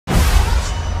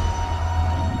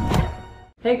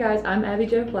Hey guys, I'm Abby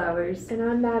Jo Flowers. And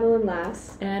I'm Madeline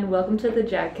Lass. And welcome to the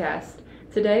Jagcast.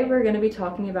 Today we're going to be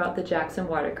talking about the Jackson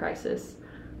water crisis.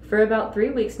 For about 3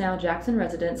 weeks now, Jackson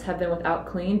residents have been without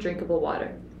clean, drinkable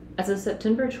water. As of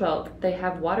September 12th, they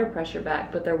have water pressure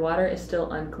back, but their water is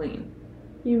still unclean.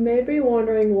 You may be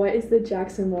wondering, what is the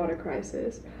Jackson water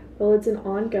crisis? Well, it's an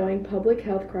ongoing public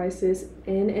health crisis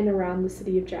in and around the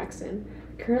city of Jackson.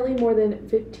 Currently, more than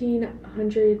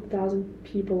 1,500,000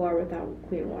 people are without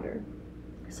clean water.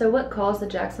 So what caused the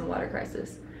Jackson water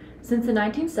crisis? Since the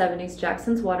 1970s,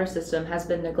 Jackson's water system has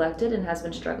been neglected and has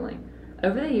been struggling.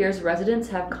 Over the years, residents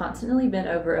have constantly been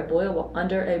under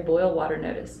a boil water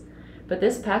notice. But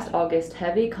this past August,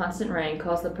 heavy, constant rain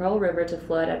caused the Pearl River to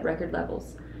flood at record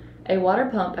levels. A water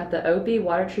pump at the OB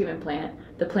water treatment plant,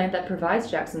 the plant that provides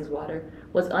Jackson's water,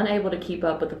 was unable to keep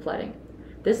up with the flooding.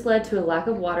 This led to a lack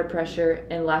of water pressure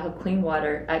and lack of clean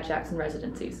water at Jackson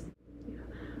residencies.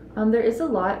 There is a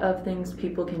lot of things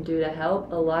people can do to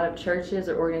help. A lot of churches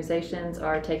or organizations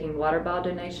are taking water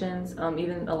bottle donations,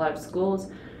 even a lot of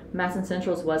schools. Mass and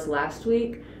Central's was last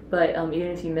week, but even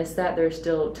if you missed that, there's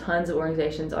still tons of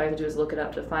organizations. All you have to do is look it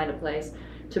up to find a place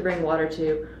to bring water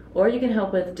to. Or you can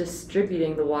help with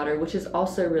distributing the water, which is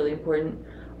also really important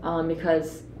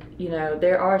because,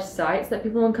 there are sites that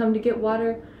people can come to get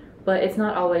water, but it's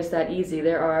not always that easy.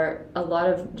 There are a lot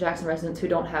of Jackson residents who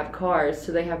don't have cars,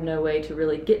 so they have no way to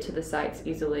really get to the sites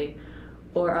easily.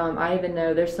 Or I even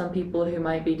know there's some people who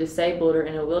might be disabled or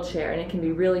in a wheelchair, and it can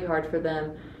be really hard for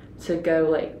them to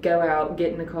go out,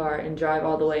 get in the car, and drive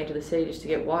all the way into the city just to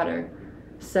get water.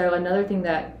 So another thing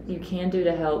that you can do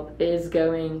to help is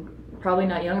going, probably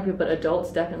not younger people, but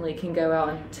adults definitely can go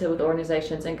out with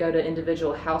organizations and go to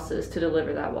individual houses to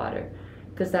deliver that water.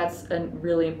 Because that's a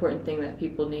really important thing that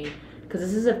people need, because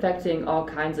this is affecting all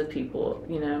kinds of people,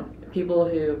 people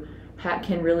who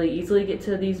can really easily get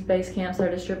to these base camps that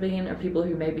are distributing, or people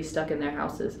who may be stuck in their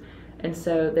houses. And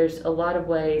so there's a lot of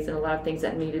ways and a lot of things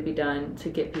that need to be done to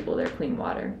get people their clean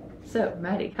water. So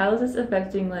Maddie, how is this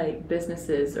affecting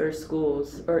businesses or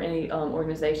schools or any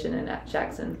organization in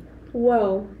Jackson?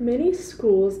 Well, many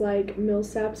schools like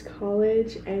Millsaps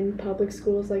College and public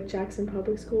schools like Jackson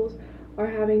Public Schools are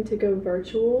having to go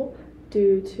virtual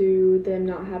due to them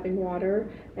not having water,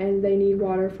 and they need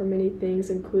water for many things,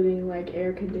 including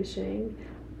air conditioning.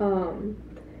 I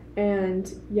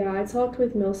talked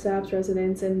with Millsaps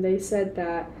residents, and they said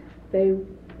that they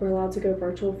were allowed to go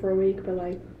virtual for a week, but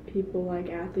people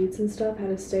athletes and stuff had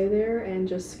to stay there and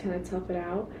just kind of tough it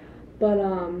out. But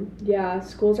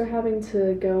schools are having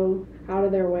to go out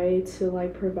of their way to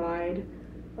provide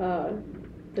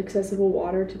accessible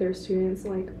water to their students,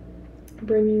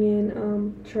 bringing in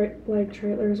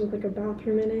trailers with a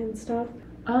bathroom in it and stuff.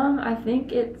 I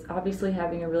think it's obviously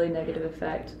having a really negative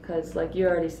effect because, like you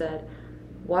already said,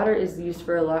 water is used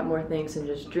for a lot more things than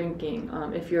just drinking.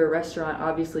 If you're a restaurant,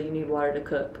 obviously you need water to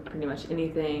cook pretty much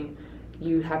anything.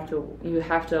 You have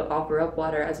to offer up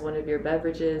water as one of your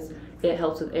beverages. It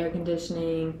helps with air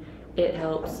conditioning. It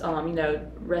helps,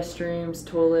 restrooms,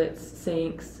 toilets,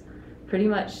 sinks. Pretty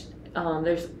much,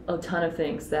 there's a ton of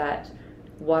things that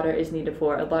water is needed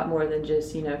for, a lot more than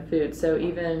just food. So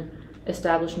even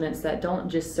establishments that don't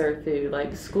just serve food,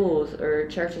 like schools or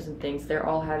churches and things, they're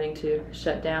all having to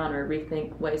shut down or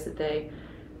rethink ways that they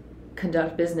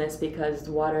conduct business because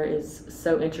water is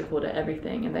so integral to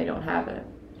everything and they don't have it.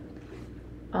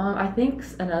 I think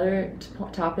another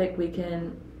topic we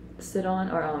can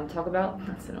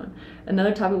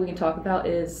another topic we can talk about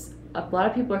is a lot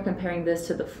of people are comparing this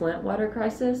to the Flint water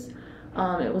crisis.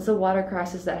 It was a water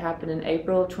crisis that happened in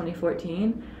April of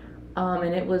 2014,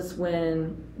 and it was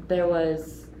when there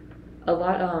was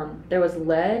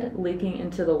lead leaking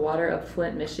into the water of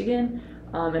Flint, Michigan,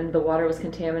 and the water was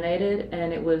contaminated,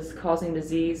 and it was causing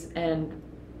disease, and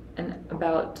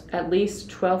about at least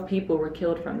 12 people were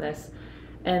killed from this.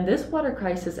 And this water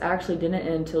crisis actually didn't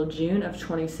end until June of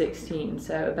 2016,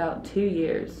 so about 2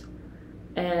 years.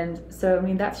 And so,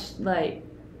 that's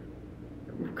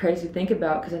crazy to think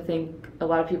about, because I think a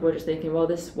lot of people are just thinking, well,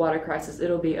 this water crisis,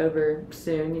 it'll be over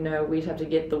soon, we just have to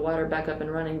get the water back up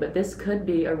and running. But this could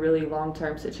be a really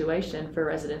long-term situation for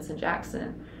residents in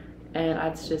Jackson. And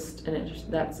that's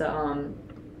a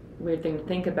weird thing to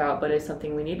think about, but it's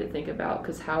something we need to think about,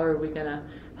 because how are we going to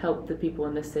help the people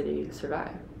in this city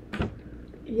survive?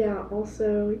 Yeah,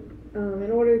 also,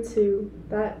 in order to,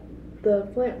 the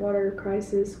Flint water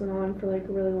crisis went on for a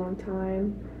really long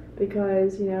time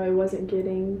because, it wasn't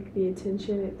getting the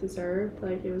attention it deserved.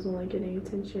 It was only getting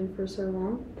attention for so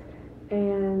long.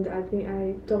 And I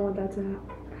don't want that to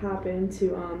happen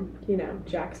to,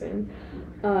 Jackson.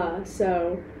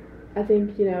 So I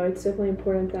think, it's definitely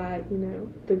important that,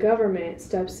 the government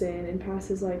steps in and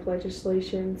passes like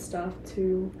legislation stuff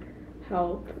to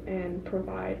help and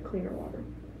provide cleaner water.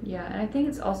 Yeah, and I think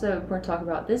it's also important to talk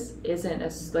about this isn't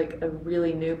a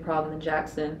really new problem in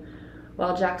Jackson.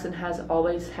 While Jackson has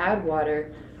always had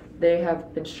water, they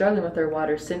have been struggling with their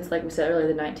water since, like we said earlier,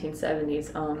 the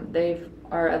 1970s. They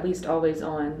are at least always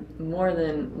on more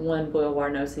than one boil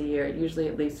water notice a year, usually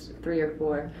at least 3 or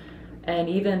 4. And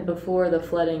even before the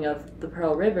flooding of the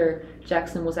Pearl River,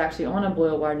 Jackson was actually on a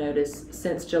boil water notice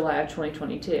since July of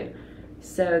 2022.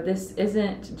 So this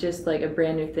isn't just like a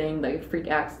brand new thing, like a freak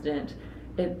accident.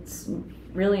 It's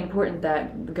really important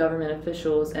that the government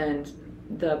officials and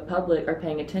the public are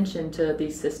paying attention to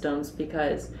these systems,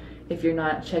 because if you're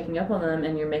not checking up on them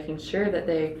and you're making sure that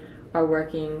they are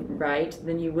working right,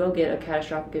 then you will get a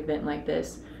catastrophic event like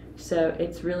this. So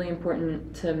it's really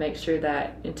important to make sure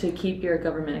that, to keep your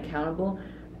government accountable,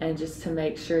 and just to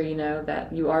make sure,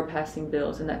 that you are passing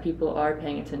bills and that people are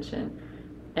paying attention.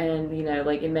 And,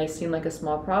 it may seem like a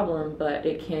small problem, but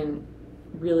it can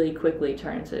really quickly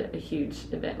turn into a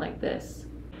huge event like this.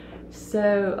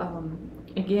 So,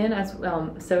 again,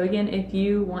 if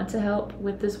you want to help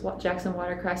with this Jackson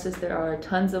water crisis, there are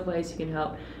tons of ways you can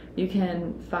help. You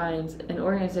can find an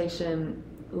organization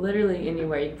literally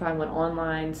anywhere. You can find one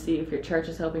online, see if your church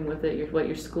is helping with it, what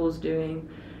your school's doing.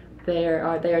 They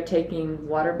are taking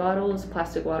water bottles,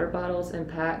 plastic water bottles, in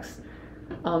packs.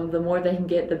 The more they can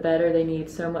get, the better. They need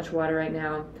so much water right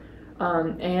now.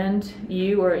 And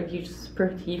you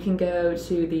can go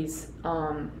to these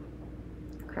let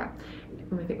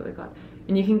me think what they're called.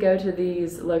 And you can go to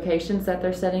these locations that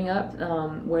they're setting up,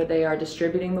 where they are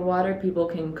distributing the water. People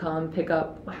can come pick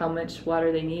up how much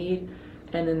water they need,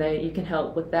 and then you can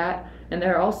help with that. And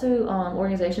there are also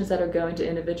organizations that are going to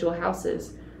individual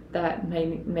houses that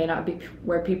may not be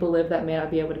where people live, that may not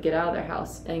be able to get out of their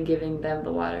house, and giving them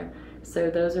the water.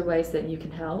 So those are ways that you can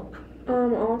help.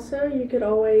 Also, you could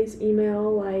always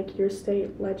email like your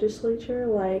state legislature,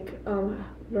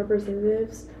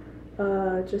 representatives,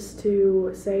 just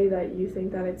to say that you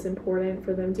think that it's important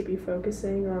for them to be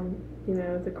focusing on,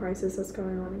 the crisis that's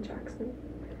going on in Jackson.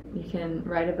 You can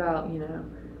write about,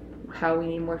 how we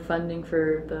need more funding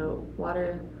for the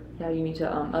water, how you need to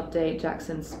update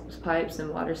Jackson's pipes and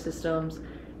water systems,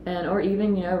 or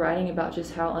even, writing about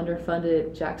just how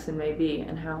underfunded Jackson may be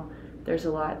and how there's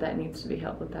a lot that needs to be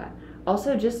helped with that.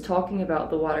 Also, just talking about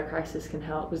the water crisis can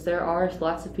help, because there are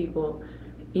lots of people,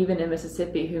 even in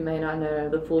Mississippi, who may not know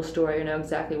the full story or know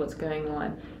exactly what's going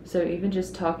on. So even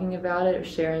just talking about it or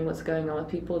sharing what's going on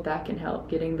with people, that can help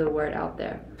getting the word out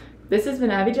there. This has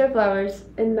been Abby Jo Flowers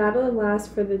and Madeline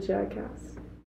Last for the Jagcast.